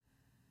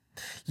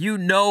You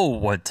know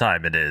what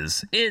time it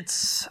is.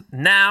 It's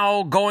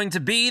now going to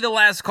be the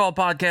Last Call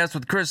podcast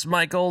with Chris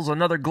Michaels.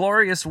 Another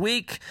glorious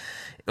week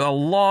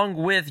along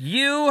with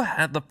you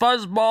at the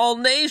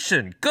Fuzzball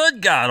Nation.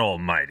 Good God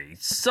Almighty.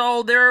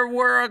 So there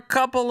were a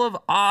couple of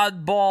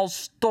oddball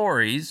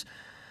stories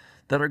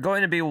that are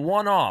going to be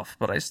one-off,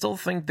 but I still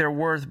think they're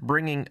worth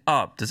bringing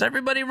up. Does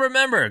everybody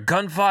remember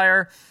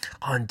gunfire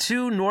on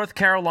two North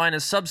Carolina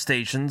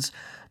substations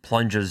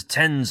plunges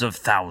tens of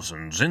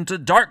thousands into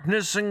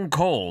darkness and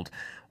cold?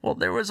 Well,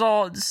 there was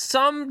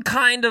some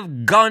kind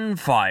of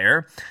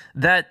gunfire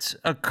that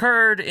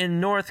occurred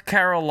in North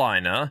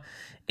Carolina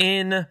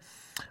in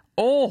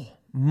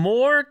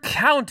Moore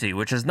County,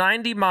 which is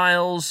 90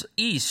 miles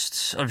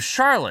east of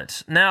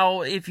Charlotte.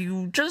 Now, if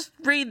you just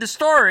read the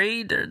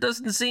story, there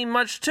doesn't seem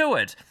much to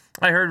it.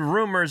 I heard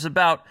rumors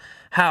about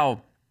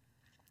how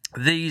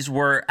these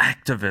were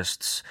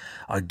activists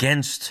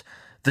against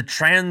the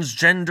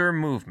transgender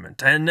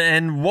movement and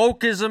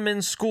wokeism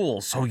in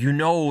school. So you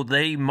know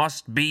they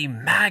must be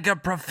MAGA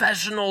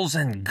professionals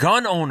and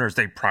gun owners.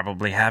 They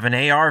probably have an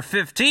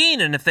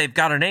AR-15, and if they've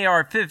got an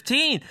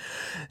AR-15,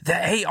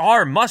 the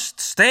AR must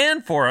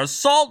stand for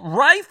assault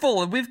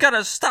rifle, and we've got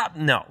to stop.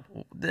 No,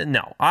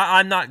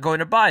 I'm not going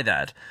to buy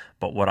that.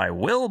 But what I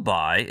will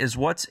buy is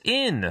what's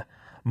in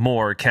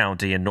Moore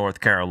County in North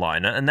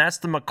Carolina, and that's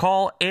the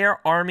McCall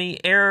Army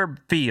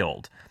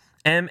Airfield,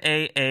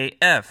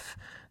 MAAF.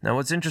 Now,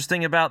 what's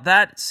interesting about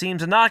that, it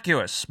seems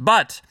innocuous,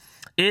 but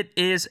it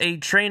is a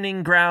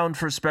training ground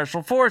for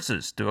special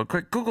forces. Do a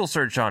quick Google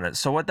search on it.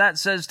 So what that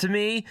says to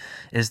me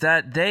is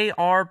that they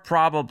are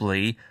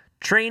probably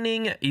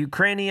training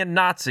Ukrainian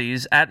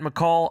Nazis at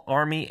McCall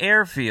Army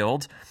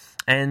Airfield,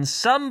 and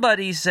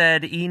somebody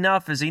said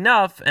enough is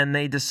enough, and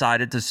they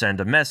decided to send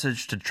a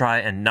message to try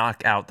and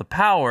knock out the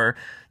power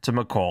to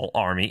McCall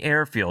Army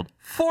Airfield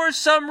for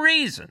some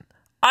reason.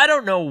 I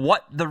don't know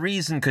what the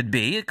reason could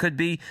be. It could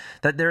be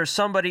that there's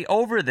somebody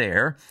over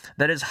there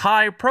that is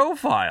high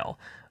profile.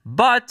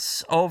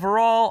 But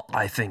overall,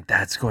 I think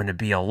that's going to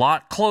be a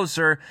lot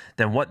closer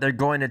than what they're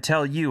going to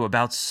tell you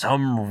about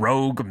some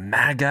rogue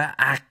MAGA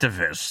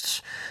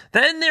activists.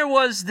 Then there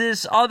was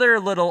this other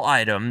little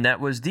item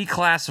that was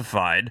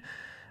declassified.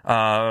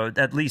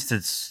 At least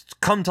it's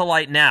come to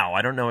light now.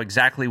 I don't know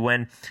exactly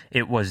when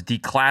it was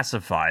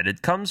declassified.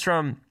 It comes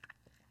from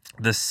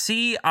the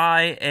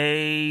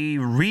CIA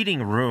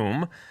reading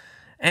room,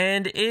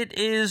 and it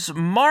is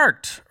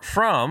marked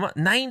from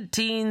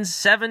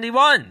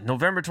 1971,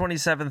 November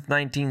 27th,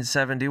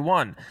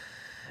 1971.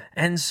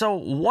 And so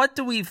what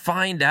do we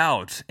find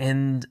out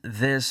in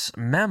this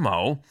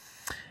memo?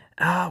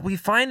 We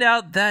find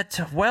out that,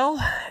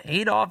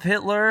 Adolf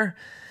Hitler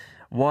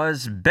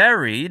was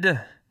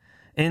buried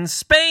in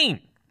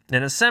Spain,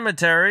 in a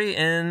cemetery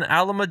in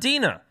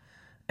Alamedina.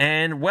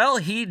 And,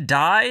 he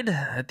died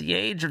at the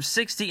age of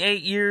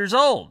 68 years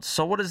old.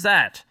 So what is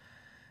that?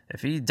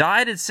 If he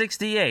died at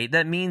 68,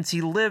 that means he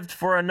lived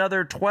for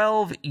another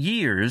 12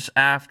 years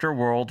after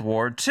World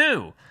War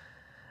II.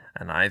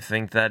 And I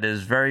think that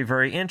is very,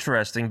 very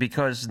interesting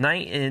because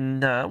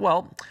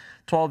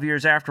 12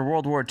 years after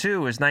World War II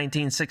is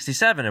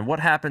 1967. And what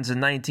happens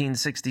in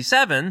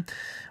 1967?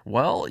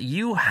 Well,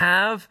 you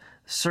have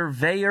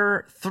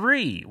Surveyor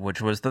 3,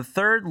 which was the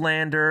third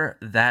lander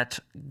that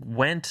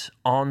went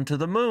onto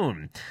the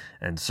moon.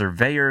 And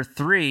Surveyor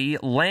 3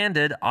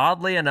 landed,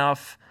 oddly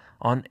enough,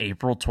 on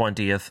April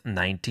 20th,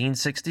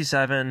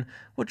 1967,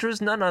 which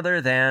was none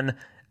other than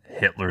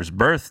Hitler's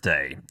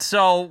birthday.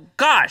 So,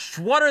 gosh,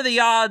 what are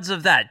the odds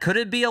of that? Could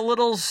it be a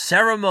little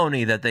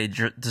ceremony that they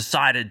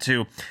decided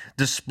to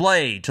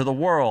display to the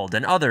world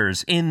and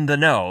others in the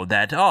know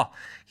that,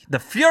 the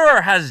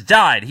Fuhrer has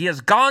died, he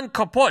has gone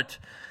kaput?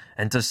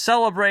 And to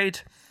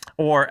celebrate,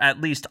 or at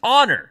least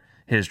honor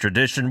his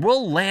tradition,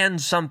 we'll land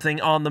something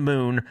on the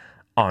moon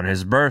on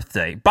his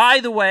birthday.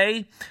 By the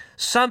way,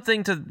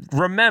 something to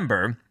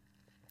remember,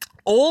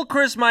 old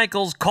Chris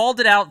Michaels called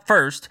it out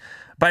first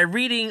by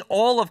reading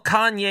all of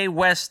Kanye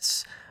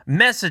West's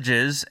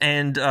messages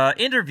and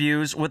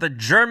interviews with a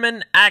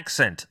German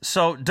accent.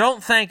 So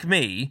don't thank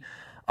me.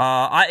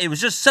 It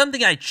was just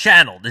something I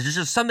channeled. It's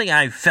just something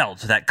I felt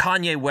that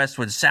Kanye West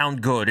would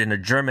sound good in a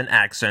German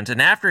accent. And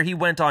after he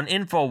went on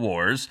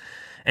InfoWars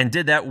and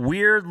did that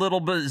weird little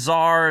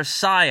bizarre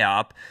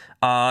psyop,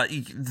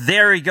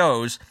 there he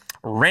goes,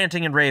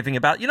 ranting and raving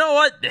about, you know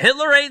what,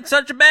 Hitler ain't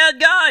such a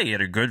bad guy. He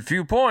had a good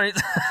few points.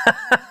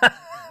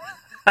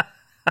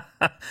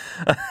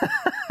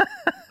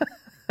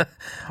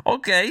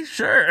 Okay,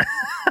 sure.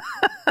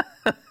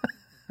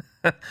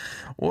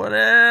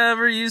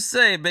 Whatever you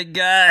say, big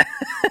guy.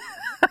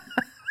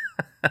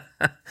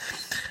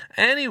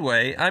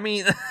 Anyway, I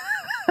mean,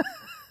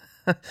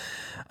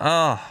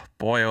 oh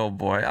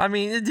boy. I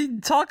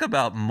mean, talk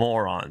about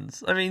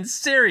morons. I mean,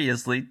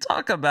 seriously,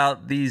 talk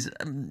about these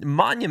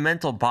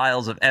monumental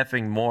piles of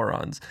effing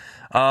morons.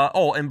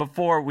 And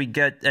before we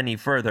get any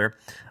further,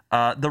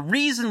 the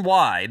reason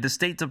why the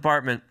State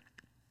Department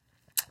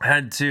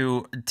had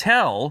to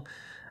tell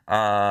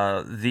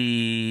who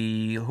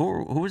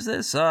is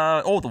this?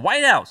 The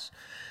White House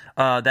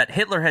that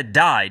Hitler had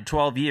died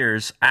 12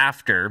 years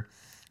after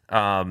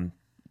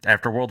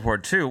World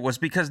War II was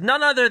because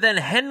none other than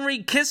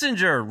Henry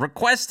Kissinger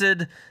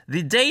requested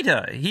the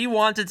data. He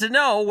wanted to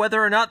know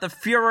whether or not the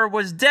Fuhrer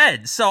was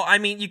dead. So, I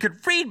mean, you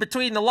could read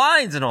between the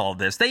lines in all of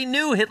this. They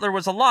knew Hitler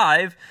was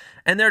alive,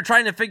 and they're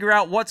trying to figure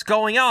out what's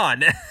going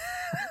on.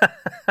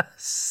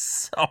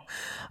 So,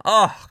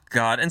 oh,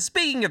 God. And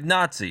speaking of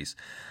Nazis,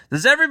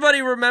 does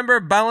everybody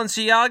remember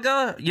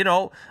Balenciaga? You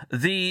know,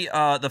 the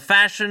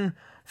fashion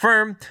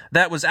firm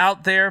that was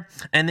out there,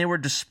 and they were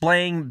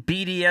displaying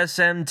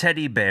BDSM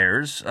teddy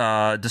bears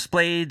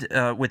displayed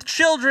with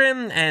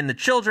children, and the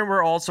children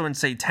were also in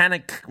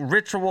satanic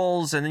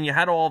rituals, and then you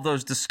had all of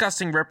those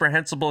disgusting,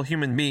 reprehensible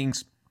human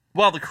beings.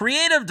 Well, the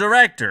creative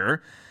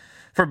director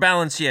for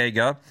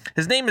Balenciaga,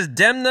 his name is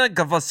Demna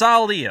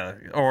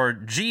Gvasalia, or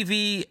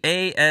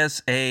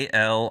Gvasalia,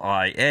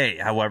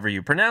 however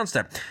you pronounce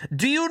that.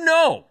 Do you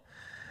know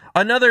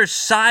another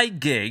side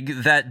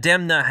gig that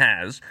Demna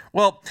has?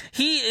 Well,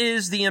 he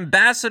is the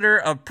ambassador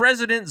of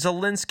President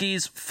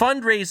Zelensky's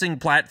fundraising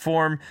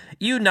platform,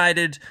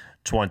 United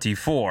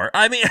 24.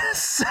 I mean,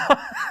 so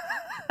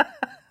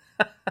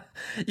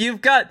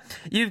you've got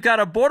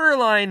a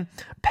borderline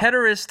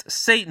pederast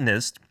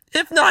Satanist,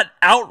 if not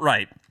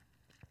outright,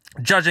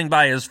 judging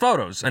by his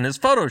photos and his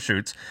photo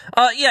shoots.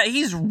 Yeah,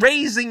 he's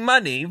raising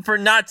money for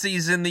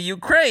Nazis in the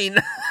Ukraine.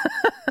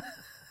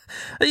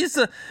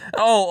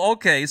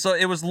 Okay, so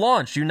it was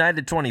launched,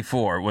 United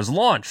 24 was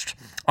launched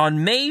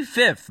on May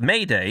 5th,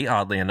 May Day,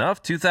 oddly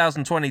enough,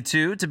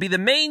 2022, to be the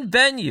main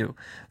venue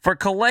for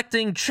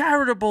collecting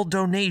charitable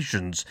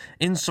donations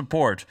in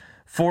support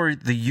for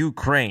the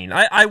Ukraine.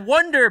 I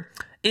wonder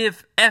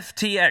if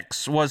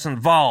FTX was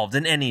involved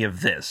in any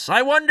of this.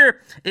 I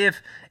wonder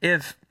if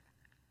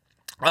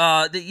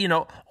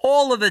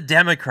all of the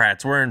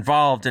Democrats were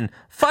involved in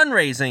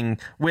fundraising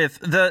with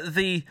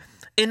the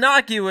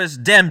innocuous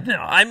Demna.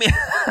 I mean,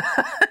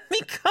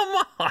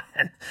 come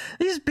on.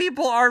 These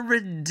people are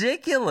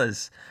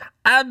ridiculous.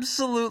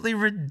 Absolutely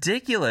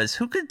ridiculous.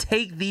 Who could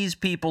take these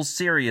people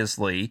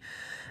seriously?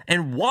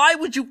 And why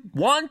would you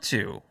want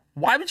to?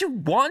 Why would you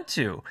want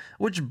to?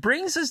 Which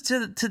brings us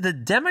to the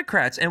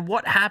Democrats and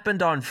what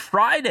happened on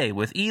Friday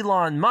with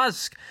Elon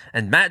Musk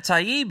and Matt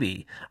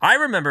Taibbi. I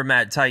remember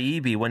Matt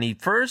Taibbi when he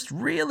first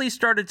really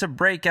started to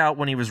break out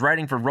when he was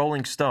writing for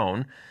Rolling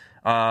Stone.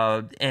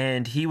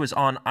 And he was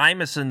on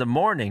Imus in the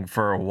Morning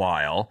for a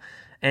while.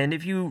 And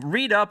if you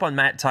read up on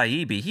Matt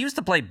Taibbi, he used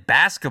to play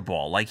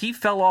basketball. Like, he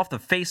fell off the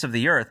face of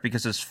the earth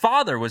because his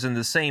father was in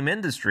the same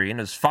industry,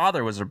 and his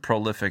father was a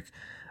prolific,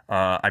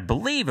 I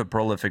believe a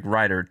prolific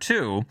writer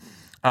too.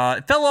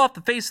 Fell off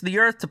the face of the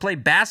earth to play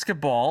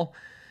basketball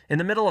in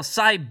the middle of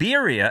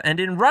Siberia and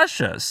in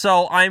Russia.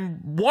 So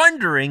I'm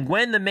wondering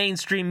when the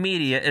mainstream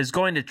media is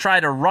going to try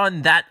to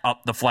run that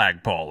up the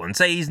flagpole and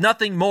say he's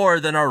nothing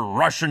more than a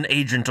Russian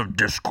agent of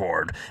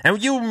discord.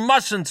 And you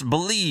mustn't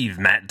believe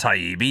Matt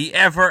Taibbi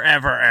ever,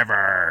 ever,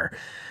 ever.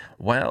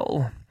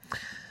 Well,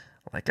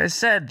 like I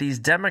said, these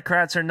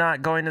Democrats are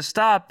not going to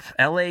stop.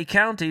 L.A.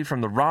 County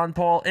from the Ron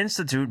Paul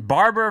Institute,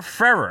 Barbara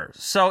Ferrer.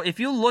 So if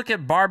you look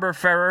at Barbara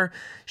Ferrer,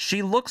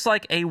 she looks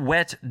like a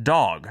wet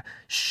dog.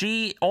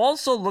 She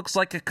also looks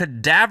like a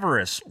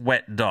cadaverous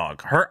wet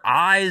dog. Her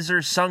eyes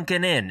are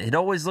sunken in. It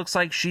always looks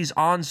like she's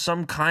on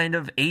some kind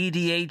of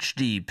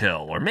ADHD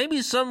pill or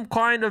maybe some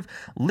kind of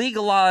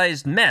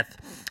legalized meth.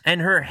 And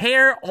her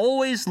hair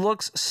always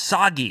looks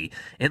soggy.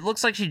 It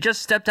looks like she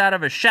just stepped out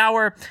of a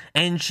shower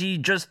and she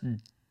just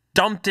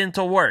dumped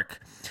into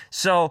work.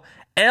 So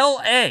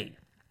LA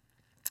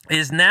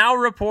is now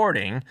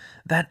reporting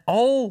that,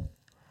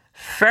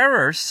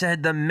 Ferrer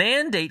said the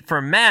mandate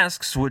for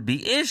masks would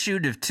be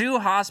issued if 2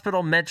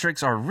 hospital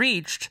metrics are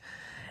reached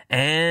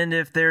and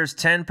if there's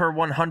 10 per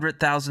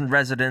 100,000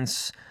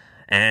 residents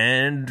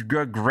and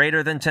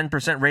greater than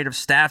 10% rate of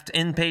staffed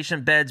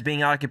inpatient beds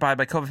being occupied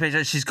by COVID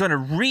patients. She's going to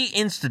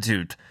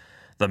reinstitute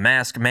the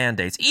mask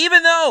mandates,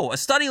 even though a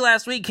study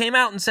last week came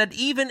out and said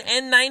even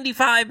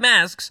N95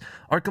 masks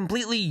are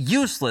completely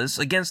useless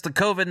against the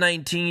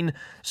COVID-19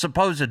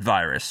 supposed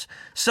virus.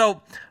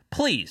 So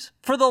please,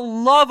 for the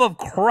love of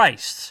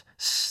Christ,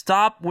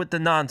 stop with the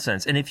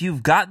nonsense. And if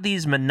you've got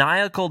these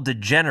maniacal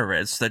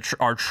degenerates that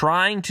are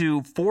trying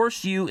to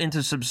force you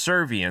into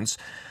subservience,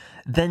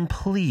 then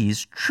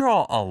please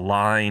draw a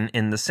line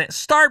in the sand.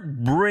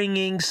 Start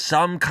bringing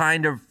some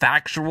kind of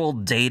factual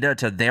data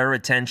to their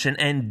attention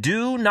and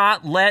do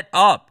not let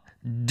up.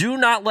 Do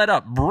not let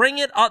up. Bring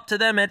it up to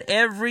them at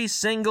every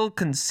single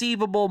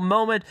conceivable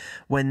moment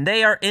when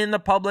they are in the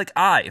public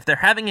eye. If they're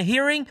having a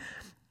hearing,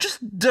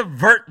 just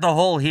divert the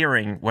whole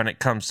hearing when it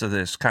comes to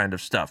this kind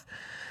of stuff.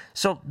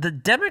 So the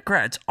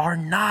Democrats are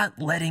not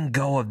letting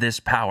go of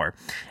this power.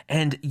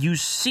 And you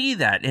see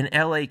that in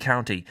LA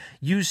County.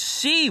 You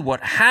see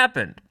what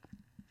happened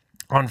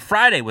on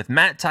Friday with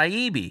Matt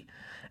Taibbi.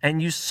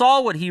 And you saw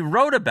what he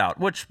wrote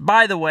about, which,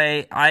 by the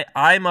way,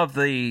 I'm of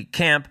the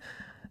camp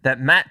that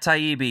Matt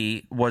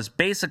Taibbi was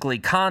basically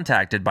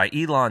contacted by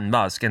Elon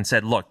Musk and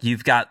said, look,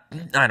 you've got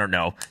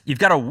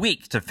a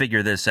week to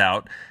figure this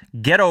out.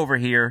 Get over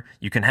here.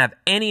 You can have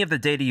any of the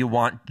data you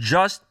want.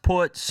 Just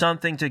put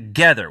something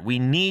together. We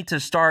need to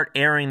start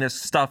airing this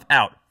stuff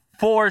out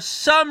for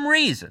some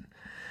reason.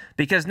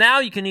 Because now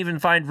you can even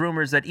find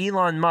rumors that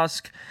Elon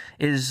Musk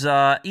is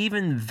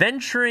even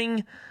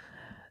venturing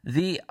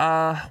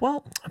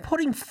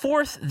putting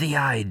forth the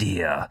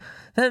idea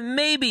that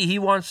maybe he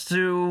wants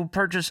to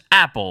purchase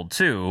Apple,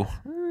 too,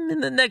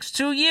 in the next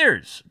 2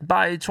 years,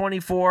 by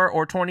 24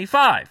 or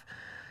 25.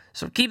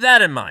 So keep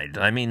that in mind.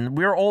 I mean,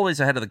 we're always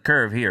ahead of the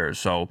curve here,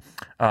 so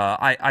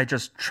I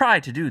just try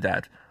to do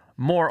that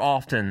more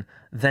often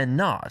than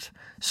not.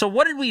 So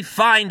what did we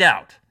find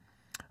out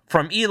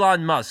from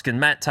Elon Musk and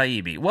Matt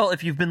Taibbi? Well,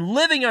 if you've been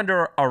living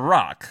under a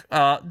rock,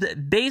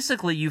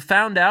 basically you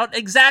found out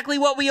exactly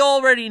what we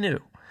already knew.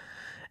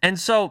 And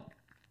so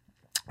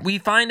we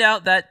find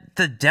out that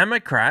the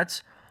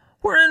Democrats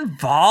were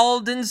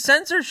involved in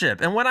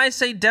censorship. And when I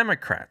say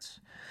Democrats,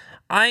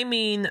 I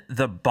mean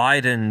the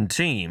Biden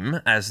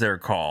team, as they're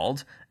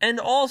called, and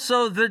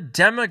also the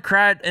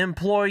Democrat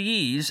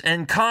employees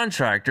and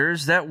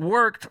contractors that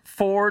worked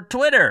for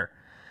Twitter.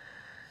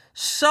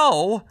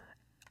 So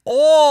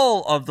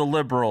all of the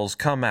liberals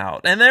come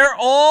out, and they're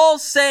all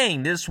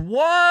saying this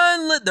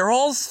one, they're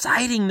all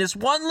citing this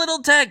one little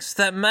text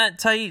that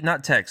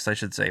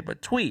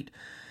tweet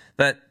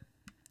that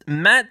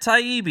Matt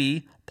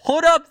Taibbi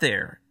put up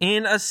there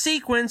in a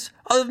sequence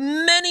of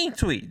many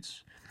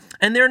tweets.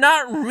 And they're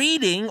not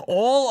reading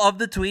all of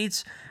the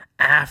tweets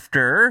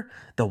after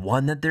the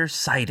one that they're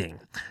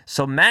citing.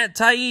 So Matt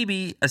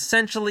Taibbi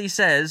essentially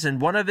says in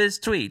one of his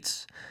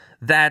tweets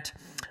that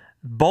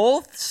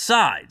both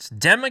sides,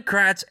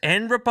 Democrats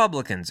and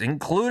Republicans,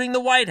 including the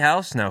White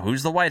House, now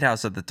who's the White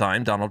House at the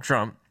time, Donald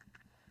Trump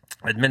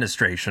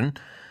administration,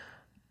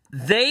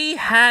 they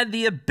had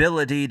the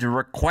ability to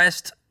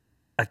request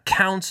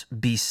accounts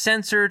be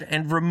censored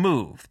and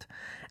removed.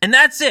 And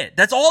that's it.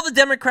 That's all the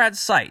Democrats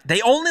cite.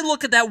 They only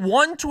look at that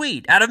one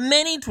tweet out of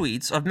many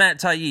tweets of Matt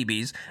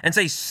Taibbi's and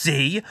say,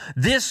 see,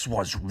 this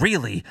was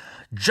really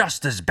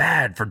just as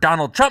bad for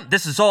Donald Trump.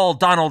 This is all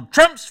Donald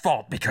Trump's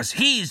fault because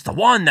he's the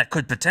one that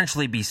could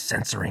potentially be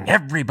censoring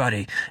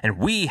everybody, and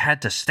we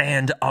had to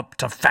stand up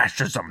to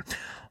fascism.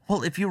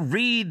 Well, if you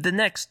read the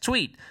next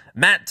tweet,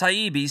 Matt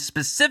Taibbi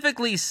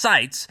specifically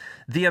cites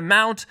the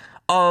amount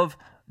of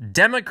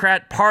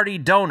Democrat Party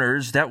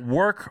donors that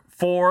work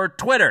for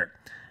Twitter.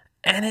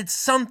 And it's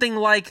something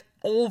like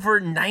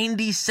over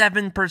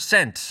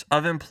 97%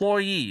 of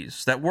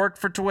employees that worked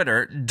for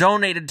Twitter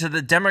donated to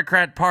the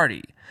Democrat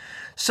Party.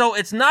 So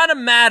it's not a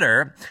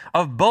matter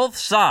of both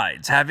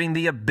sides having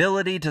the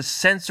ability to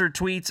censor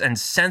tweets and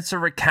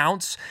censor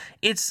accounts.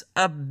 It's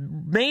a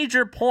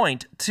major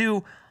point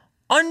to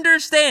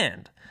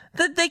understand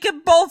that they can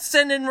both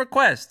send in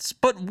requests,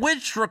 but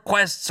which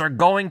requests are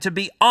going to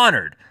be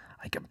honored?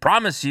 I can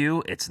promise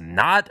you it's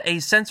not a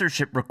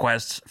censorship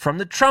request from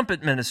the Trump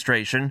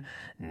administration,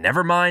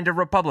 never mind a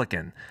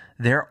Republican.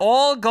 They're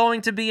all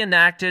going to be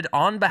enacted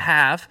on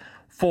behalf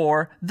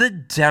for the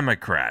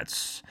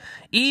Democrats.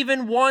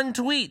 Even one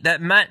tweet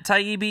that Matt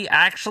Taibbi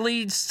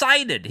actually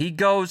cited, he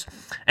goes,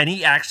 and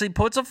he actually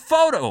puts a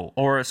photo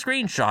or a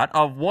screenshot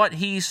of what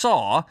he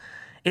saw.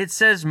 It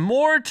says,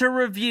 more to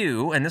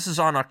review, and this is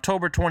on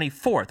October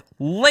 24th,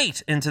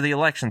 late into the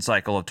election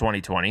cycle of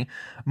 2020,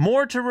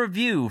 more to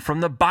review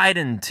from the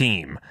Biden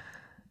team.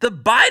 The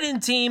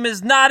Biden team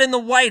is not in the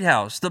White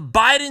House. The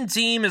Biden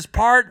team is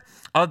part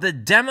of the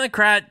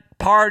Democrat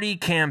Party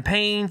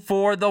campaign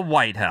for the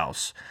White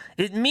House.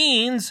 It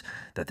means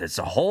that there's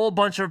a whole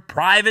bunch of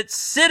private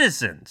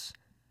citizens.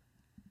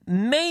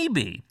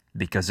 Maybe,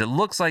 because it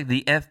looks like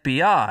the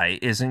FBI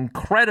is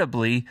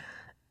incredibly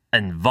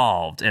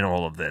involved in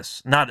all of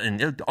this.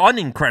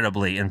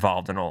 Unincredibly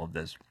involved in all of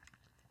this.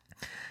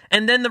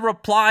 And then the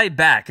reply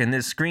back in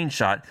this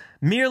screenshot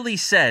merely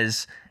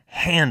says,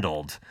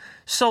 handled.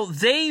 So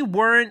they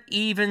weren't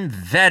even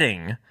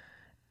vetting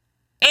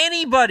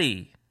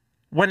anybody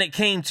when it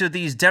came to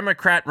these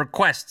Democrat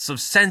requests of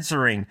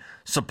censoring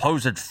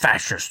supposed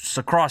fascists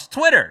across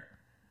Twitter.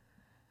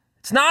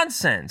 It's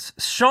nonsense.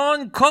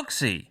 Sean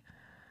Cooksey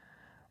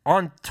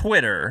on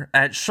Twitter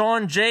at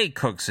Sean J.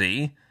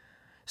 Cooksey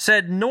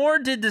said, nor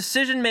did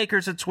decision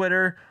makers at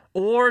Twitter,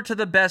 or to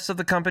the best of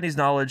the company's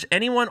knowledge,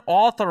 anyone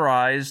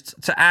authorized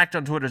to act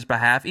on Twitter's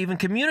behalf even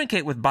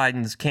communicate with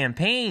Biden's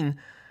campaign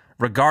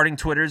regarding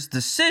Twitter's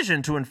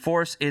decision to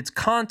enforce its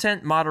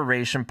content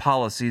moderation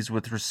policies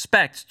with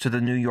respect to the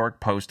New York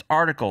Post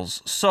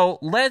articles. So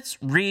let's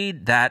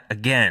read that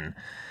again.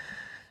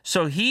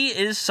 So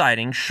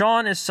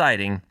Sean is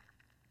citing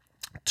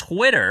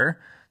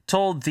Twitter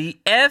told the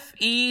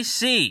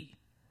FEC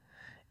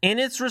in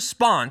its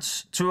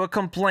response to a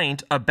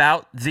complaint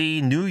about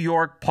the New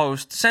York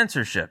Post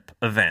censorship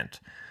event.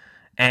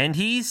 And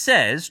he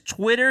says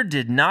Twitter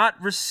did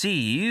not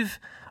receive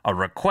a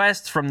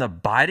request from the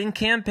Biden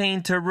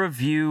campaign to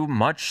review,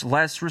 much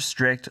less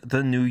restrict,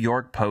 the New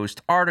York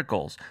Post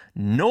articles.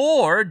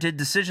 Nor did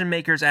decision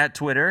makers at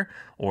Twitter,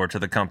 or to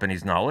the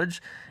company's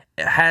knowledge,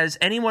 has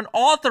anyone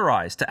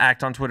authorized to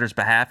act on Twitter's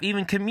behalf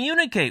even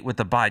communicate with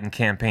the Biden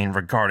campaign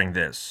regarding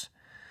this.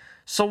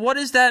 So what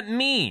does that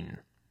mean?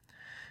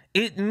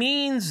 It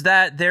means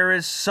that there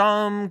is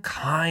some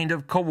kind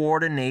of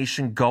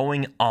coordination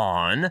going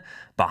on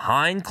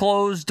behind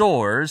closed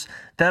doors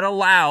that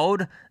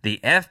allowed the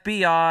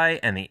FBI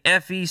and the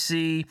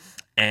FEC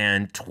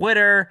and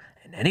Twitter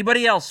and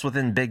anybody else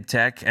within big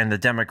tech and the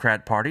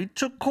Democrat Party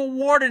to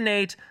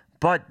coordinate,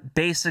 but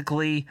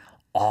basically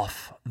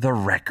off the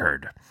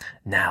record.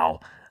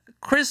 Now,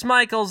 Chris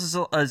Michaels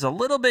is a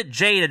little bit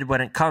jaded when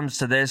it comes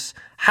to this.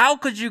 How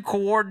could you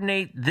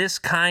coordinate this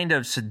kind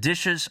of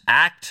seditious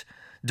act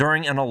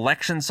during an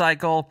election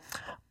cycle?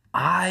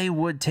 I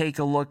would take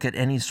a look at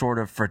any sort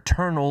of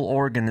fraternal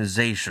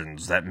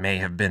organizations that may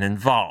have been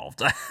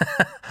involved.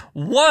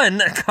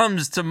 One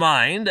comes to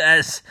mind,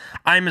 as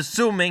I'm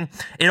assuming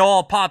it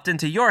all popped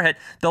into your head.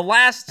 The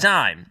last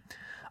time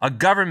a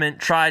government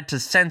tried to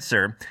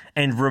censor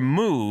and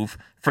remove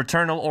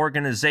fraternal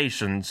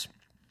organizations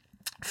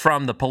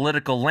from the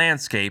political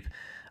landscape,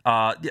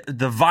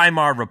 the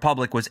Weimar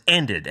Republic was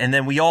ended, and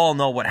then we all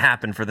know what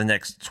happened for the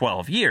next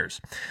 12 years.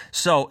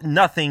 So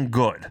nothing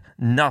good.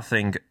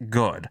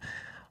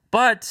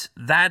 But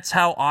that's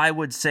how I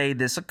would say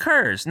this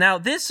occurs. Now,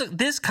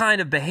 this kind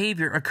of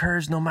behavior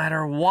occurs no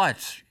matter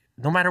what,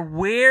 no matter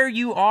where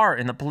you are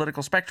in the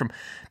political spectrum,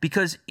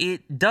 because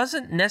it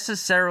doesn't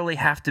necessarily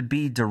have to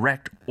be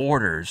direct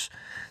orders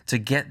to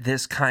get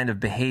this kind of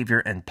behavior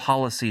and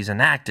policies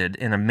enacted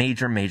in a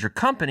major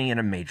company in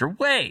a major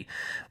way.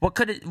 What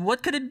could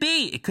it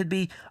be? It could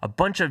be a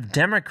bunch of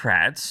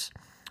Democrats,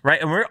 right?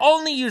 And we're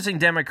only using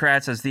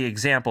Democrats as the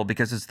example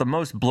because it's the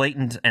most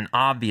blatant and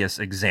obvious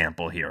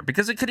example here.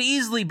 Because it could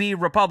easily be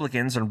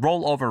Republicans and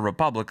roll over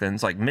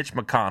Republicans like Mitch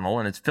McConnell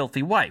and his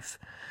filthy wife.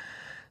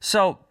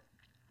 So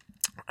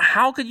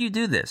how could you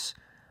do this?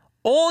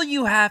 All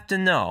you have to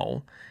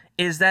know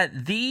is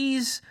that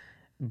these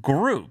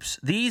groups,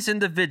 these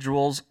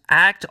individuals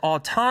act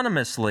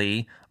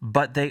autonomously,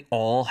 but they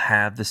all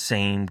have the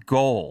same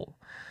goal.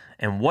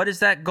 And what is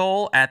that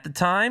goal at the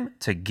time?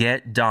 To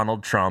get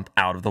Donald Trump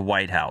out of the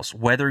White House,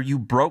 whether you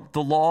broke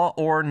the law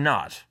or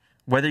not,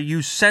 whether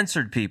you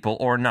censored people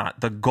or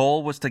not. The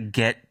goal was to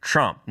get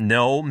Trump,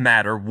 no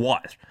matter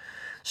what.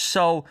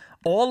 So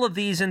all of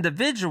these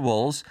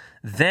individuals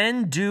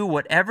then do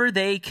whatever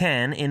they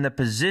can in the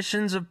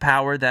positions of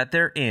power that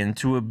they're in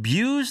to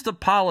abuse the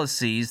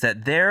policies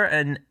that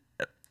they're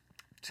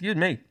excuse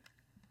me.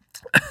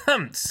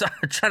 Sorry,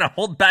 I'm trying to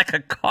hold back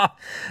a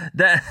cough.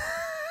 That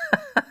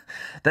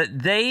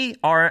they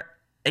are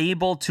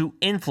able to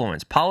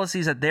influence,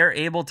 policies that they're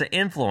able to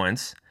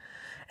influence.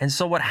 And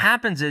so what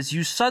happens is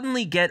you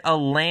suddenly get a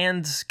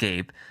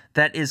landscape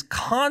that is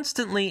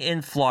constantly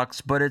in flux,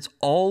 but it's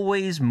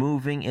always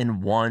moving in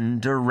one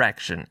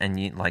direction.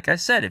 And like I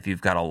said, if you've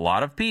got a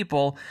lot of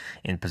people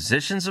in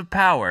positions of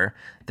power,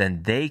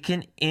 then they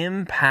can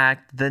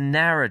impact the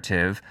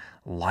narrative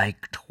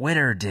like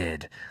Twitter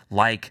did,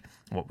 like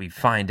what we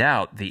find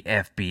out the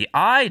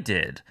FBI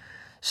did.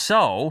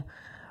 So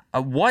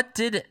what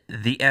did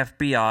the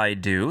FBI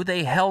do?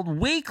 They held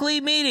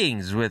weekly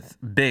meetings with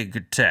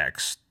big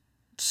tech.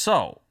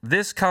 So,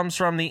 this comes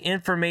from the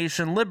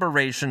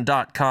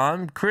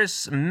informationliberation.com,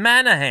 Chris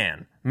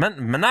Manahan,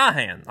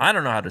 I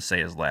don't know how to say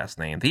his last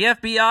name, the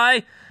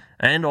FBI,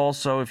 and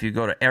also if you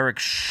go to Eric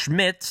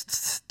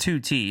Schmidt,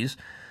 2 T's,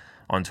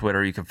 on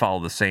Twitter, you can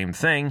follow the same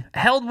thing,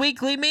 held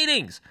weekly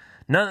meetings.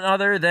 None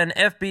other than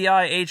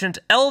FBI agent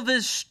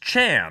Elvis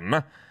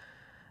Chan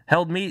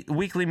held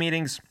weekly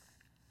meetings,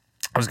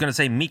 I was going to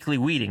say meekly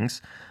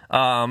weetings,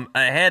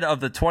 ahead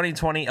of the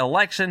 2020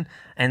 election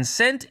and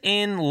sent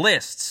in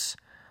lists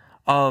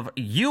of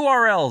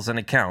URLs and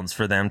accounts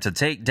for them to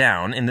take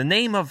down in the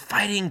name of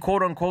fighting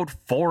quote-unquote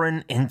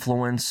foreign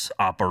influence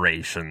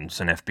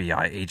operations, an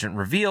FBI agent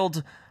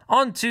revealed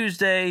on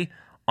Tuesday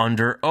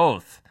under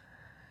oath.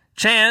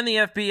 Chan, the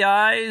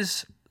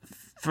FBI's,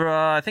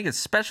 I think it's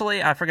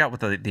specially, I forgot what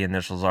the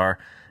initials are,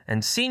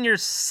 and senior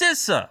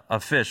CISA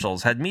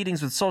officials had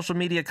meetings with social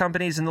media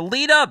companies in the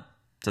lead up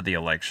to the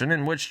election,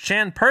 in which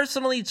Chan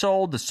personally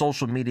told the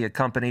social media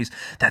companies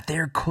that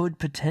there could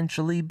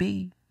potentially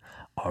be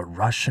a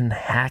Russian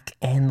hack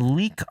and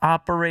leak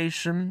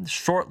operation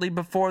shortly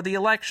before the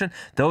election.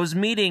 Those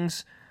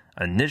meetings,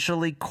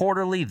 initially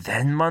quarterly,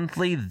 then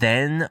monthly,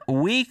 then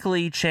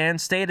weekly, Chan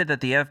stated that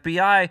the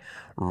FBI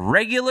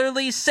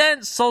regularly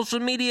sent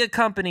social media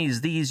companies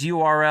these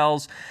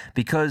URLs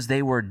because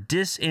they were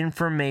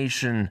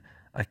disinformation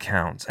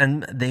accounts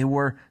and they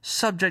were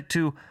subject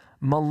to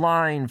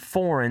malign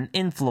foreign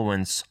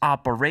influence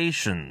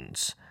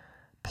operations.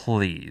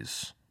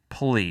 Please,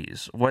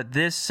 what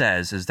this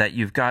says is that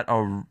you've got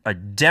a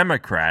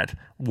Democrat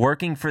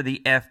working for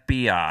the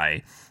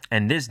FBI,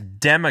 and this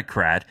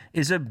Democrat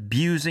is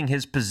abusing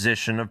his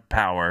position of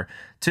power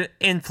to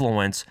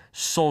influence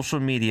social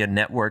media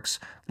networks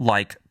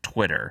like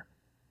Twitter.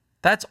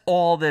 That's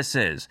all this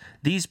is.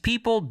 These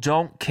people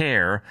don't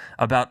care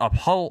about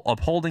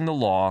upholding the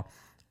law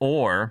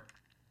or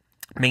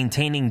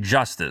maintaining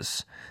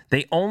justice.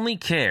 They only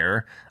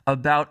care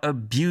about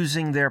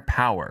abusing their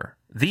power.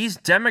 These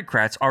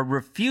Democrats are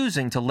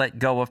refusing to let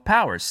go of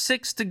power.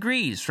 6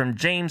 degrees from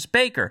James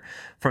Baker,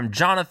 from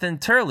Jonathan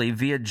Turley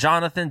via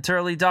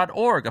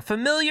jonathanturley.org. A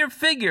familiar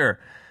figure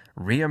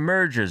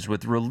reemerges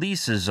with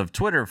releases of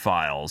Twitter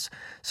files.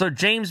 So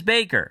James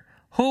Baker,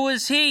 who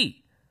is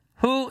he?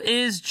 Who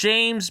is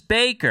James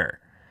Baker?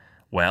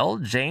 Well,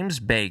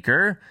 James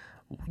Baker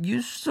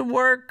used to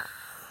work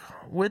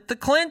with the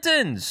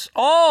Clintons.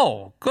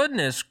 Oh,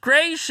 goodness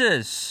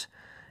gracious.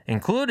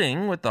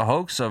 Including with the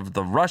hoax of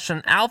the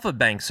Russian Alpha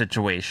Bank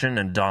situation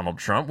and Donald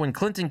Trump, when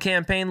Clinton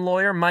campaign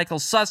lawyer Michael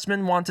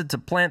Sussman wanted to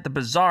plant the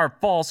bizarre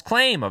false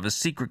claim of a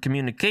secret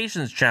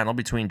communications channel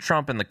between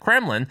Trump and the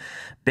Kremlin.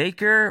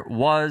 Baker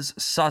was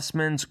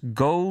Sussman's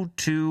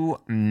go-to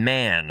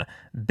man.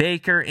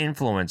 Baker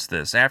influenced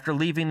this. After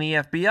leaving the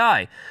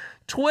FBI,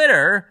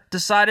 Twitter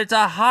decided to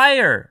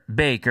hire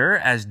Baker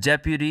as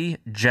deputy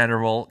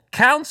general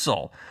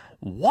counsel.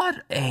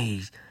 What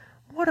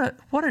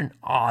an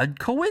odd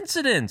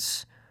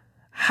coincidence.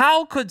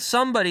 How could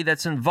somebody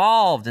that's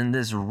involved in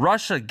this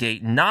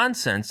Russiagate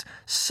nonsense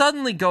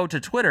suddenly go to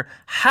Twitter?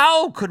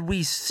 How could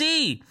we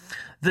see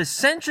the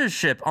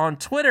censorship on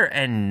Twitter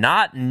and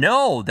not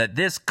know that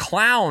this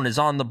clown is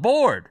on the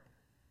board?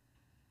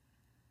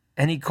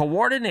 And he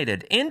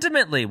coordinated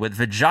intimately with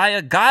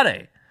Vijaya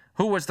Gadde,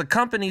 who was the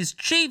company's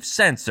chief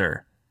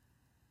censor.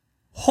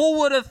 Who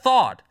would have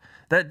thought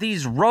that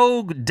these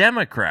rogue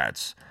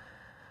Democrats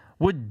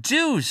would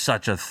do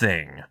such a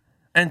thing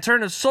and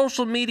turn a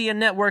social media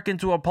network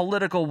into a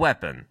political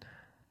weapon?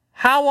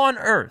 How on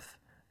earth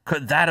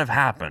could that have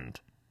happened?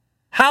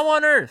 How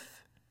on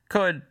earth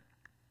could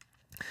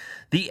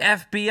the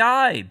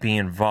FBI be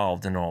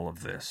involved in all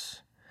of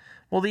this?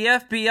 Well, the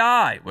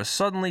FBI was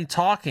suddenly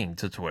talking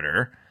to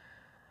Twitter,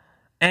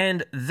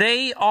 and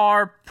they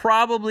are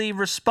probably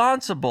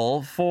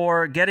responsible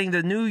for getting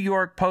the New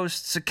York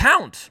Post's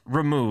account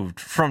removed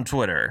from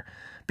Twitter.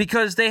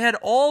 Because they had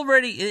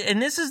already,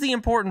 and this is the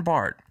important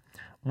part,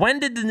 when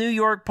did the New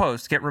York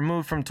Post get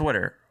removed from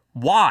Twitter?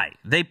 Why?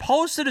 They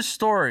posted a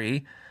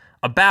story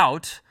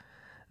about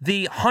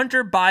the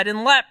Hunter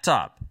Biden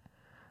laptop.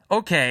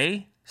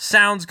 Okay,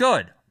 sounds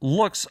good,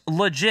 looks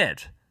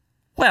legit.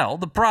 Well,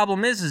 the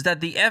problem is that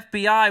the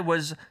FBI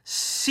was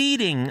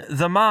seeding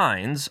the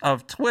minds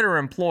of Twitter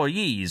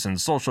employees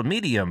and social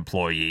media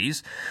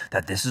employees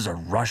that this is a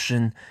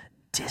Russian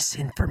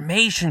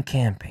disinformation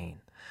campaign.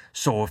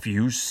 So if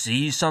you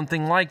see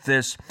something like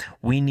this,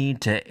 we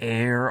need to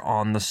err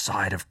on the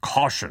side of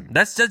caution.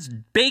 That's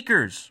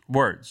Baker's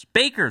words.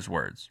 Baker's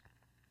words.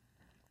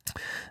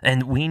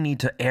 And we need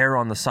to err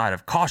on the side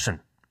of caution.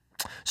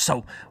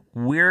 So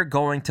we're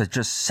going to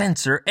just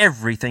censor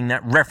everything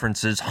that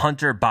references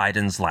Hunter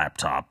Biden's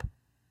laptop.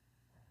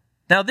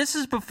 Now, this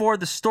is before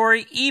the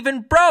story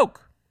even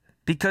broke,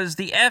 because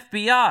the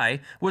FBI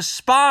was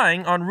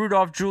spying on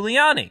Rudolph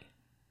Giuliani.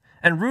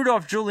 And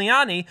Rudolph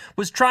Giuliani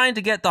was trying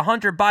to get the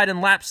Hunter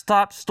Biden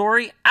laptop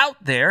story out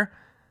there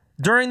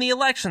during the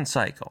election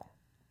cycle.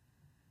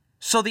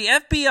 So the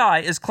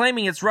FBI is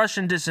claiming it's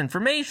Russian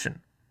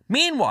disinformation.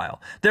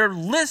 Meanwhile, they're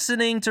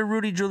listening to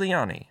Rudy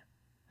Giuliani.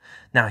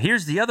 Now,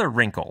 here's the other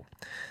wrinkle.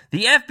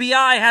 The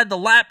FBI had the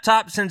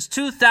laptop since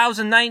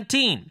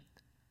 2019.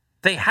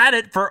 They had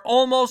it for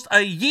almost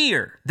a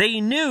year. They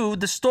knew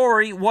the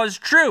story was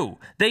true.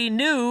 They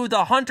knew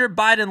the Hunter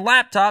Biden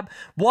laptop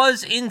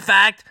was, in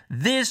fact,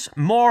 this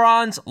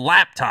moron's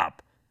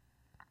laptop.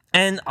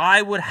 And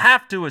I would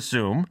have to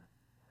assume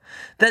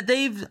that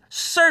they've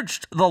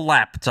searched the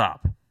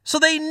laptop. So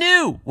they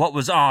knew what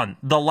was on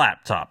the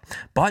laptop.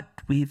 But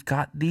we've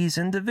got these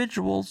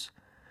individuals,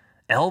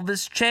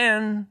 Elvis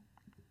Chan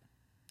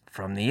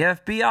from the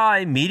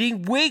FBI,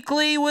 meeting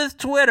weekly with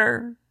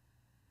Twitter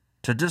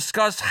to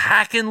discuss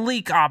hack and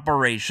leak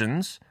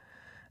operations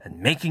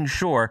and making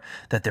sure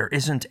that there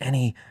isn't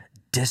any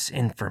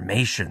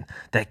disinformation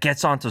that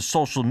gets onto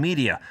social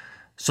media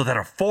so that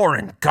a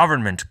foreign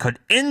government could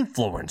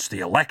influence the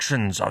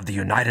elections of the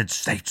United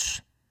States.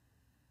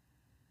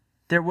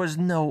 There was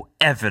no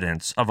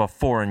evidence of a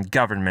foreign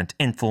government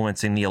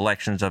influencing the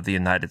elections of the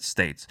United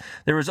States.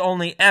 There was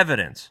only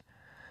evidence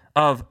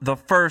of the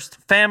first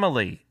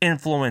family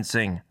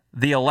influencing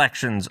the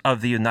elections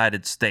of the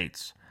United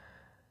States.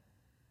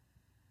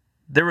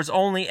 There was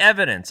only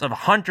evidence of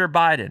Hunter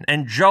Biden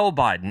and Joe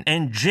Biden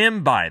and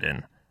Jim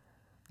Biden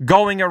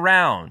going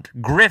around,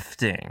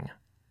 grifting,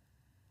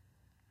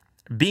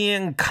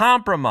 being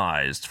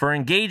compromised for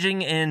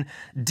engaging in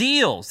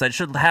deals that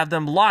should have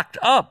them locked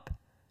up.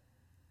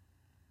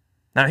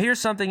 Now, here's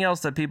something else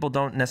that people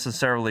don't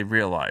necessarily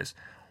realize.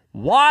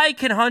 Why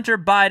can Hunter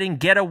Biden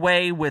get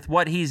away with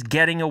what he's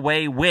getting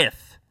away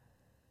with?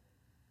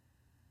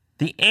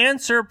 The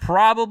answer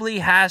probably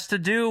has to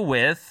do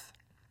with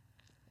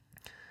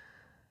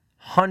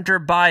Hunter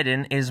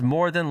Biden is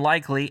more than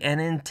likely an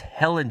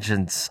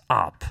intelligence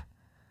op.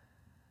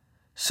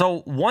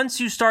 So once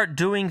you start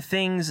doing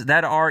things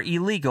that are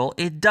illegal,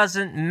 it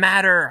doesn't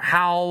matter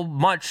how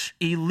much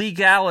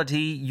illegality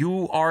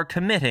you are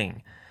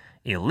committing.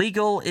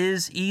 Illegal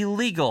is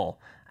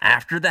illegal.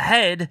 After the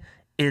head,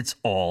 it's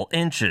all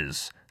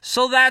inches.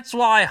 So that's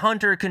why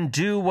Hunter can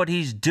do what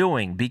he's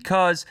doing,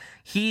 because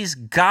he's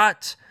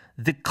got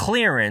the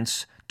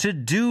clearance to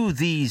do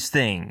these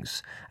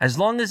things. As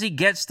long as he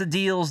gets the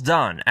deals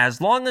done,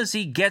 as long as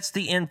he gets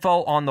the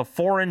info on the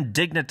foreign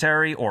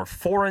dignitary or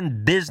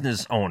foreign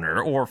business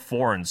owner or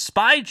foreign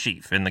spy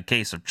chief in the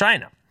case of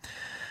China,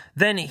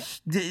 then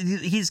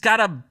he's got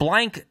a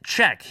blank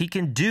check. He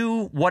can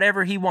do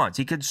whatever he wants.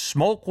 He can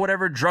smoke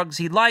whatever drugs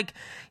he'd like.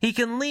 He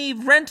can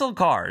leave rental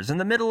cars in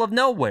the middle of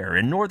nowhere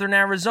in northern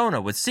Arizona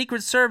with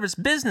Secret Service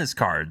business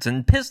cards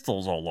and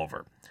pistols all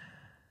over.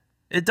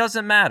 It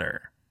doesn't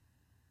matter.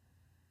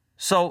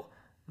 So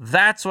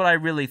that's what I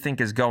really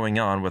think is going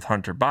on with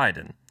Hunter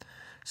Biden.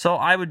 So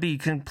I would be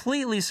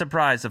completely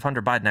surprised if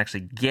Hunter Biden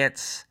actually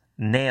gets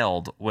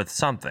nailed with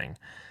something.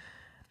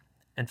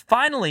 And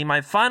finally,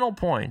 my final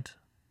point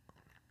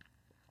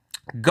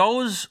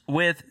goes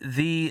with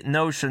the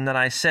notion that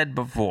I said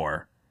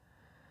before,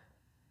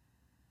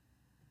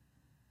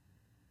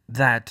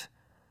 that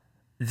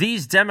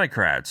these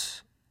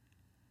Democrats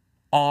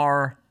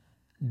are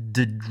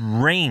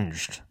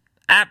deranged,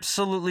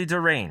 absolutely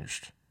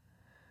deranged.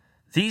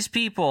 These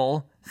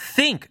people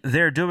think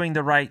they're doing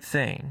the right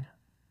thing.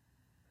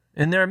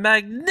 In their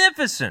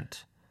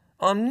magnificent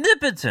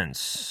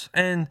omnipotence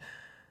and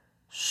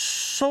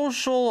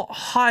social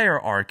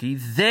hierarchy,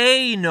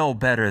 they know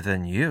better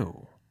than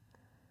you.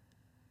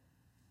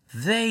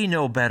 They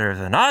know better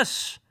than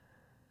us.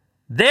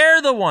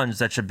 They're the ones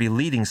that should be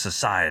leading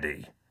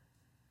society.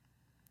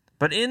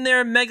 But in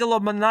their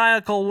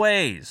megalomaniacal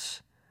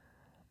ways,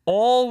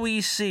 all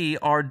we see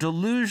are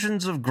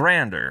delusions of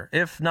grandeur,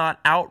 if not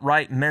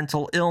outright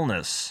mental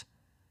illness.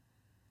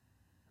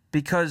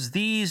 Because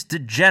these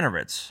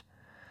degenerates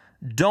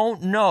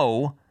don't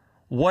know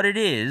what it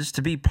is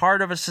to be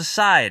part of a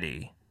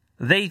society.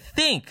 They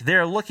think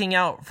they're looking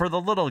out for the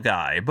little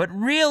guy, but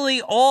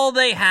really all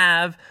they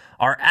have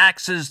are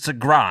axes to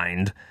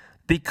grind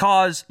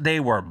because they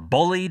were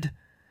bullied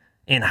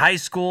in high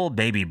school,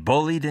 maybe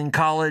bullied in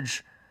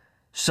college.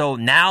 So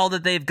now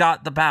that they've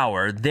got the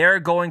power, they're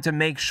going to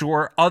make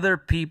sure other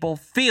people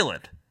feel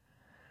it.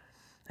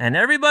 And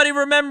everybody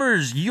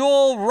remembers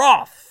Yoel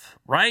Roth,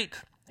 right?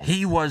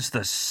 He was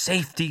the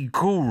safety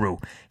guru.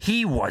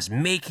 He was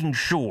making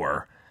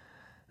sure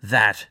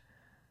that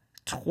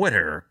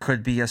Twitter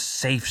could be a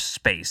safe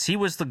space. He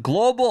was the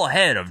global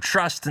head of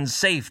trust and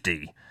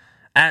safety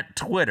at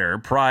Twitter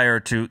prior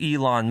to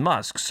Elon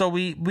Musk. So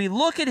we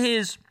look at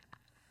his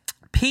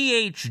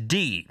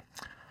PhD.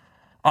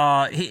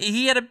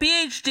 He had a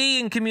PhD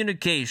in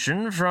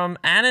communication from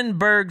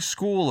Annenberg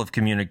School of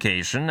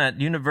Communication at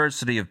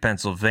University of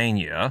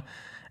Pennsylvania.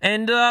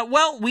 And,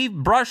 we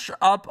brush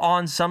up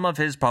on some of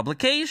his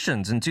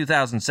publications. In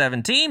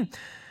 2017,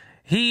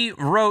 he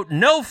wrote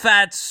No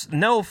Fats,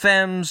 No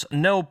Femmes,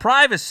 No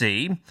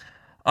Privacy,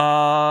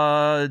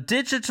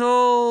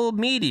 Digital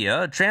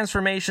Media,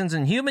 Transformations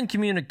in Human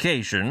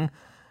Communication,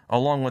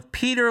 along with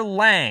Peter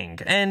Lang.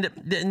 And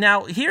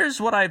now,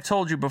 here's what I've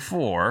told you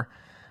before.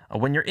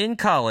 When you're in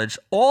college,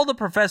 all the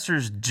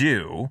professors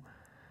do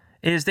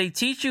is they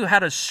teach you how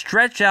to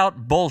stretch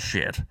out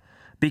bullshit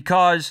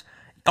because,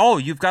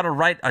 you've got to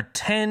write a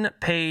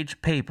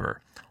 10-page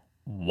paper.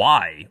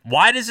 Why?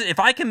 Why does it, if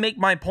I can make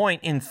my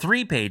point in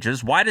 3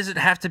 pages, why does it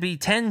have to be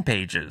 10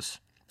 pages?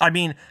 I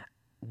mean,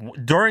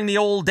 during the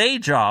old day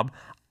job,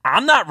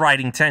 I'm not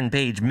writing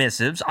 10-page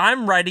missives.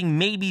 I'm writing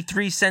maybe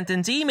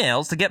 3-sentence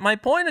emails to get my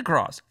point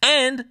across.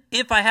 And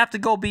if I have to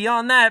go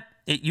beyond that,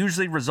 it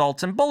usually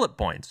results in bullet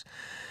points.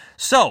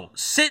 So,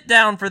 sit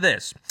down for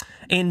this.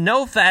 In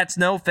No Fats,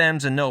 No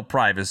Femmes, and No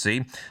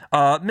Privacy,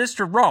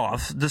 Mr.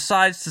 Roth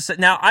decides to say...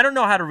 Now, I don't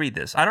know how to read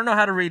this.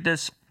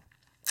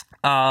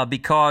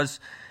 Because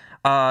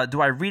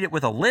do I read it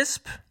with a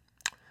lisp?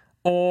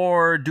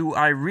 Or do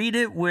I read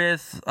it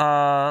with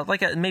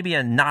maybe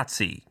a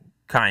Nazi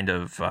kind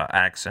of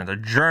accent, a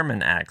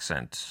German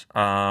accent?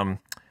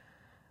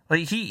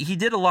 He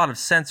did a lot of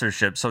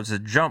censorship, so it's a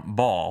jump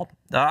ball.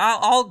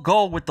 I'll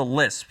go with the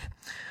lisp.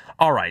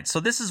 All right, so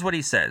this is what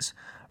he says.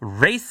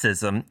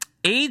 Racism,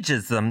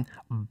 ageism,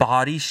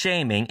 body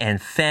shaming,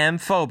 and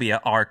femphobia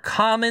are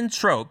common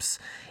tropes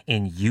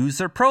in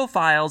user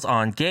profiles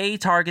on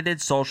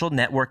gay-targeted social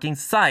networking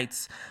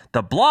sites.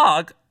 The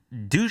blog,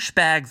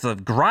 Douchebags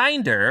of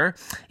Grindr,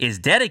 is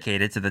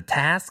dedicated to the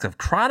task of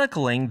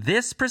chronicling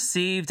this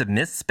perceived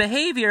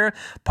misbehavior,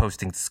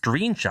 posting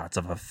screenshots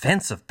of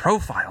offensive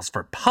profiles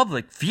for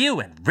public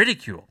view and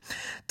ridicule.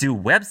 Do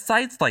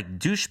websites like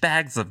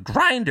Douchebags of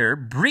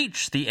Grindr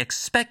breach the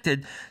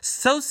expected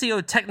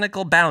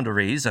socio-technical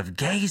boundaries of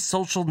gay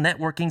social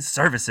networking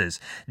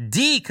services,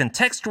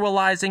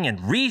 decontextualizing and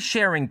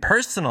resharing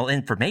personal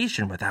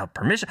information without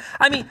permission?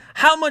 I mean,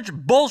 how much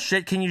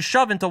bullshit can you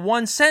shove into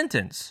one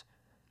sentence?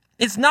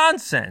 It's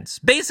nonsense.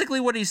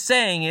 Basically what he's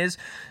saying is,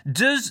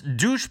 does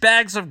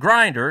Douchebags of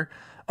Grindr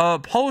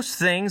post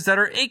things that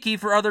are icky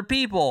for other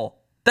people?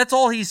 That's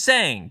all he's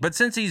saying. But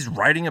since he's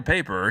writing a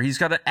paper, he's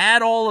got to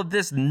add all of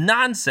this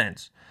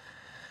nonsense.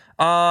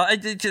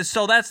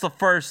 So that's the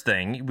first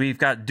thing. We've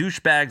got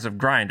Douchebags of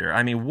Grindr.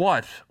 I mean,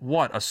 what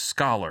a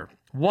scholar.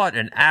 What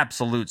an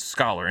absolute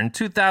scholar. In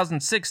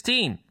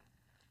 2016,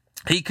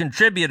 he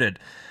contributed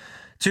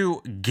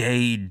to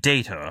Gay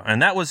Data,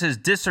 and that was his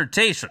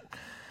dissertation.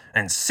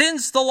 And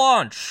since the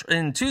launch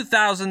in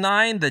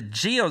 2009, the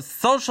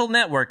geosocial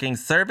networking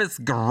service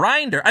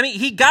Grindr,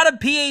 he got a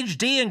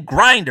PhD in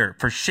Grindr,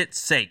 for shit's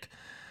sake,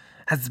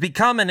 has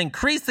become an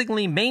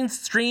increasingly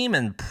mainstream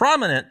and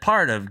prominent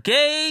part of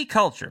gay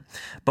culture,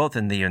 both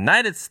in the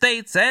United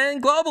States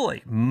and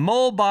globally.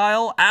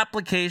 Mobile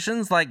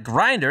applications like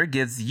Grindr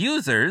gives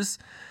users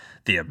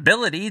the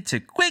ability to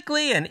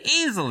quickly and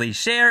easily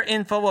share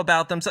info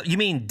about themselves. You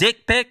mean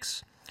dick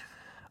pics?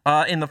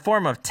 In the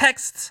form of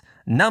texts,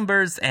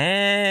 numbers,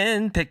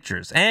 and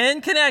pictures,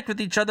 and connect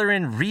with each other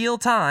in real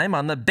time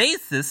on the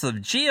basis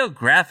of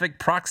geographic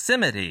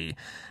proximity.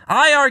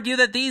 I argue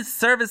that these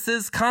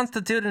services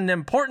constitute an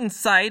important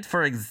site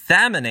for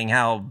examining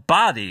how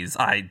bodies,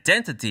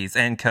 identities,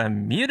 and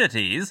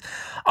communities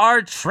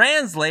are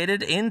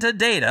translated into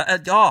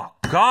data. Oh,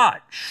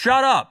 God,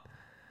 shut up.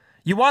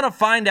 You want to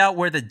find out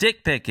where the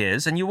dick pic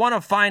is, and you want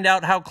to find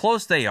out how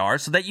close they are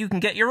so that you can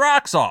get your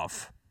rocks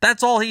off.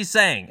 That's all he's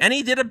saying. And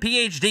he did a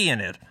PhD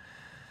in it.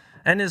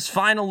 And his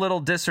final little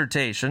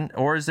dissertation,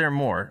 or is there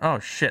more? Oh,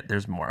 shit,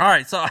 there's more. All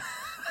right, so...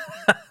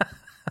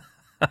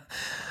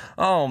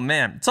 Oh,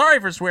 man. Sorry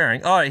for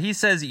swearing. All right, he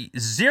says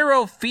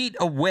 0 feet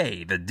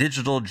away, the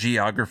digital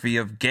geography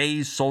of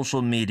gay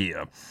social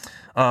media.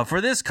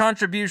 For this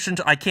contribution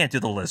to... I can't do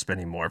the lisp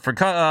anymore. For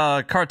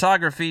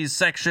cartography's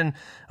section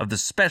of the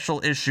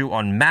special issue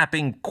on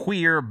mapping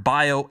queer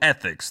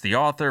bioethics, the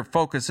author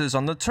focuses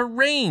on the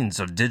terrains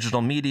of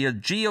digital media,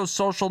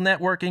 geosocial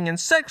networking, and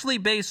sexually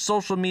based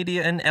social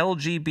media in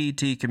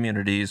LGBT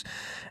communities,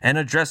 and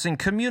addressing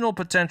communal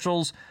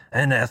potentials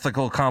and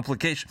ethical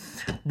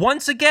complications.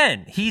 Once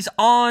again, he's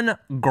on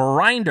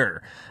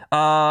Grindr.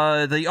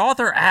 The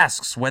author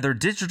asks whether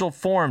digital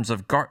forms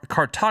of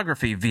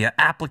cartography via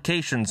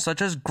applications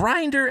such as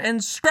Grindr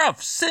and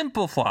Scruff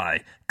simplify,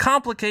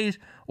 complicate,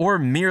 or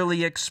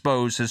merely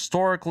expose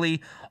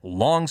historically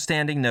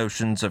long-standing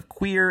notions of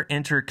queer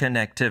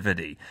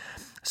interconnectivity.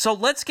 So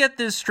let's get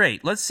this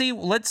straight. Let's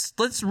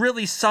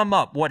really sum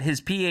up what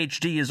his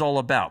PhD is all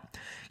about.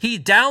 He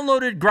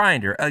downloaded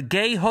Grindr, a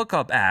gay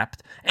hookup app,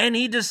 and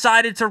he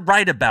decided to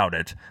write about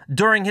it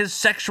during his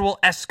sexual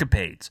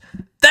escapades.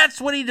 That's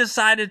what he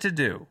decided to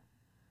do.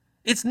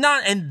 It's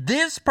not, and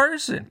this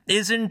person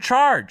is in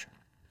charge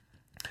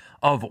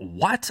of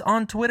what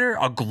on Twitter?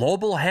 A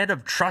global head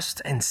of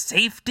trust and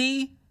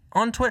safety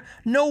on Twitter?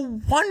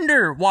 No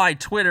wonder why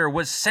Twitter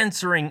was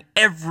censoring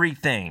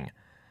everything.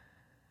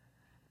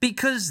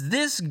 Because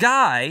this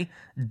guy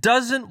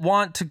doesn't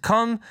want to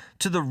come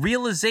to the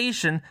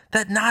realization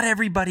that not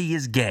everybody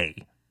is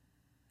gay.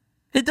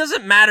 It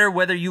doesn't matter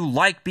whether you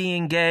like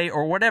being gay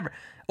or whatever,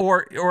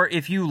 or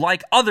if you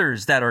like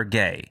others that are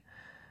gay.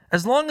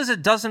 As long as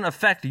it doesn't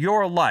affect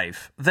your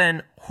life,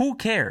 then who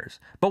cares?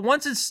 But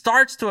once it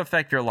starts to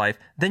affect your life,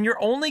 then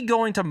you're only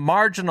going to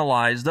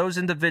marginalize those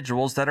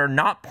individuals that are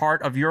not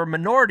part of your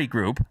minority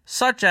group,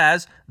 such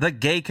as the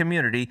gay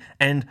community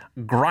and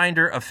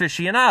Grindr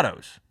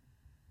aficionados.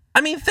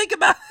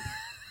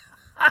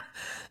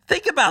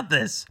 Think about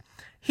this.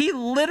 He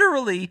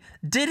literally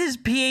did his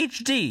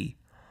PhD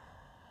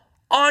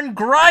on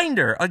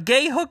Grindr, a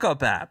gay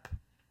hookup app.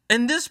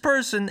 And this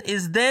person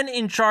is then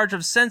in charge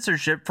of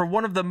censorship for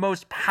one of the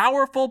most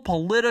powerful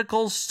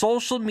political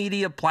social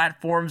media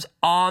platforms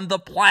on the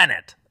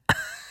planet.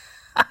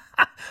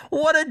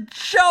 What a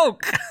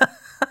joke!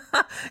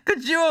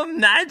 Could you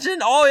imagine?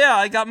 Oh yeah,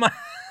 I got my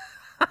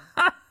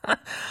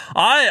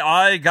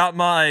I got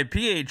my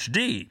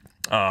PhD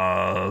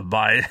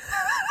by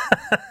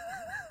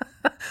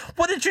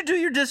What did you do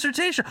your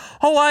dissertation?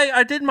 Oh,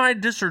 I did my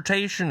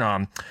dissertation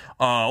on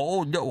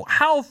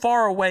how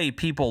far away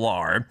people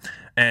are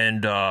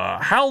and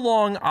how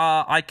long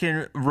I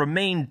can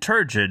remain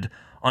turgid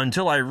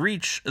until I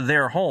reach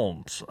their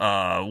homes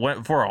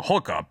for a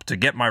hookup to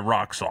get my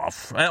rocks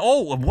off.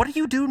 What do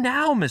you do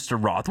now,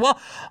 Mr. Roth? Well,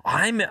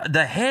 I'm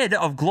the head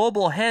of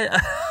global head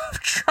of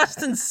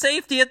trust and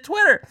safety at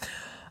Twitter.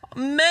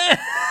 Man,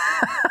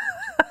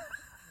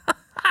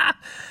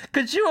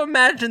 could you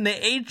imagine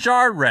the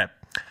HR rep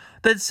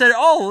that said,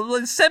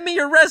 send me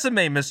your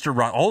resume, Mr.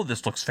 Roth. Oh,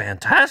 this looks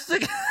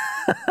fantastic.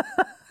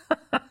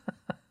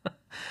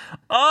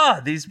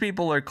 These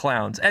people are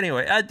clowns.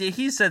 Anyway,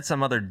 he said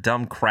some other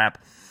dumb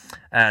crap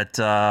at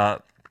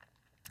a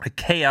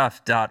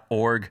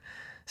chaos.org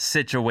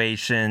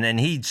situation, and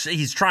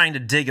he's trying to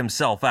dig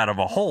himself out of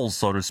a hole,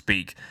 so to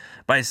speak,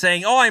 by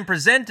saying, I'm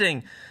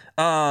presenting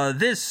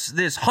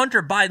this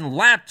Hunter Biden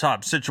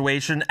laptop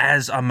situation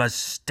as a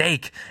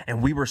mistake,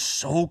 and we were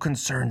so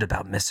concerned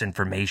about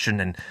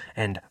misinformation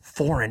and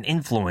foreign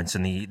influence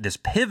in this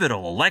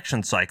pivotal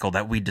election cycle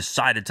that we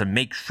decided to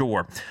make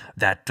sure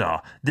that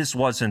this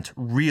wasn't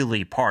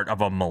really part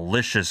of a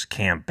malicious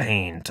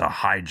campaign to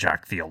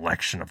hijack the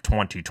election of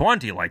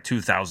 2020 like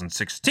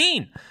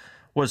 2016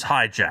 was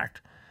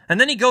hijacked.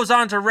 And then he goes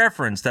on to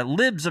reference that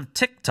libs of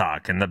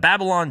TikTok and the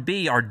Babylon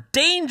Bee are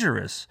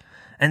dangerous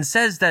and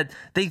says that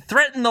they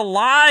threaten the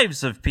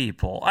lives of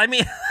people. I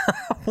mean,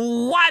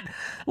 what?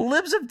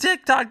 Libs of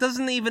TikTok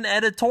doesn't even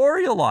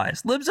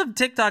editorialize. Libs of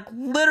TikTok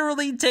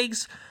literally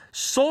takes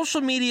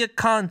social media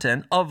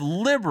content of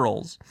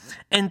liberals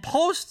and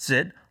posts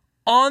it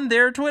on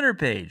their Twitter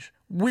page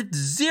with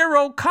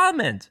zero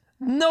comment.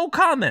 No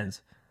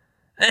comment.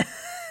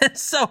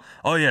 So,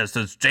 oh yes,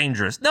 it's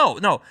dangerous.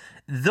 No.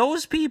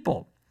 Those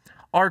people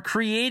are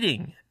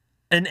creating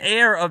an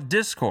air of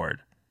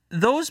discord.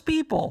 Those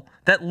people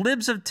that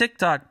Libs of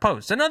TikTok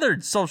post and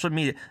other social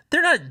media,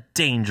 they're not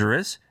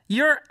dangerous.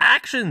 Your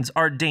actions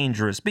are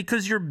dangerous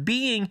because you're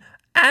being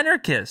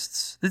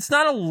anarchists. It's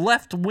not a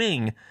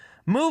left-wing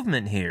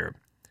movement here.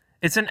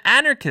 It's an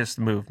anarchist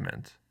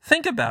movement.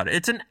 Think about it.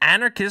 It's an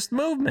anarchist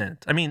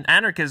movement. I mean,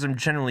 anarchism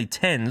generally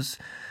tends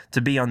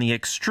to be on the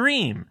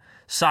extreme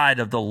side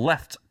of the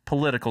left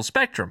political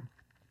spectrum.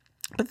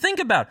 But think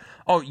about,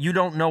 you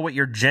don't know what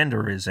your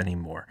gender is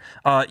anymore.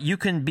 You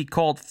can be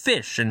called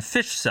fish and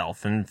fish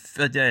self and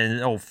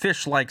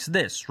fish likes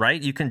this,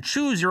 right? You can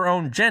choose your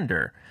own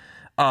gender.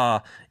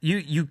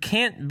 You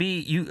can't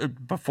be,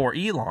 before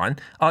Elon,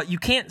 you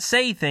can't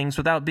say things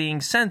without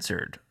being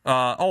censored.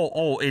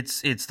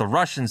 It's the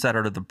Russians that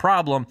are the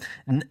problem,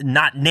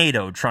 not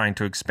NATO trying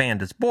to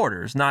expand its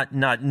borders, not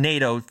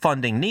NATO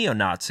funding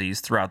neo-Nazis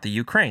throughout the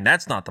Ukraine.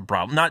 That's not the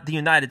problem. Not the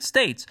United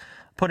States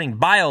putting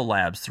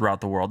biolabs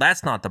throughout the world.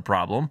 That's not the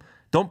problem.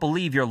 Don't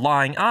believe your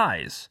lying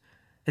eyes.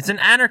 It's an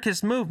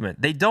anarchist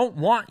movement. They don't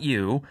want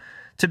you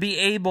to be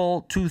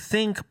able to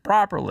think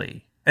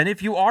properly. And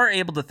if you are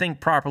able to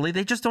think properly,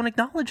 they just don't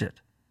acknowledge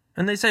it.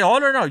 And they say, oh,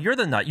 no, you're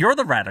the nut. You're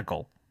the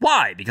radical.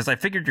 Why? Because I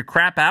figured your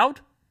crap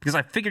out? Because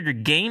I figured your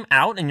game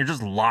out and you're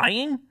just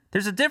lying?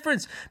 There's a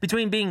difference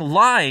between being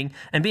lying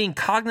and being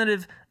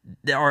cognitive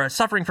or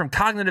suffering from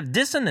cognitive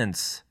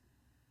dissonance.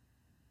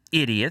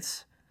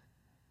 Idiots.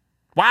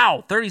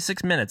 Wow,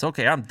 36 minutes.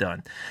 Okay, I'm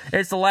done.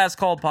 It's the Last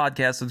Call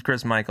podcast with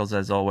Chris Michaels,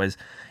 as always.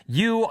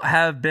 You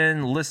have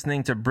been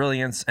listening to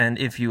Brilliance, and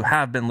if you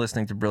have been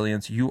listening to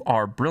Brilliance, you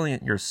are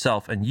brilliant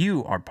yourself, and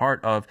you are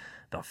part of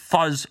the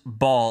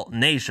Fuzzball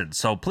Nation.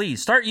 So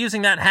please start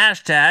using that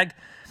hashtag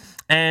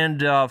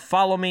and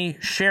follow me,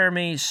 share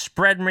me,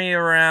 spread me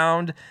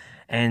around,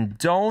 and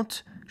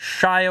don't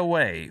shy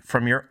away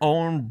from your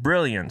own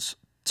brilliance.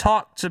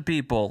 Talk to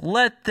people.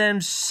 Let them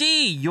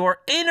see your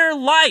inner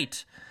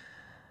light.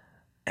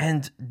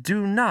 And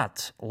do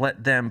not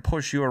let them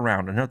push you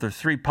around. Another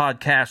 3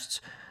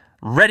 podcasts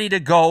ready to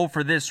go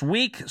for this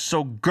week,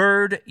 so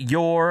gird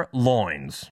your loins.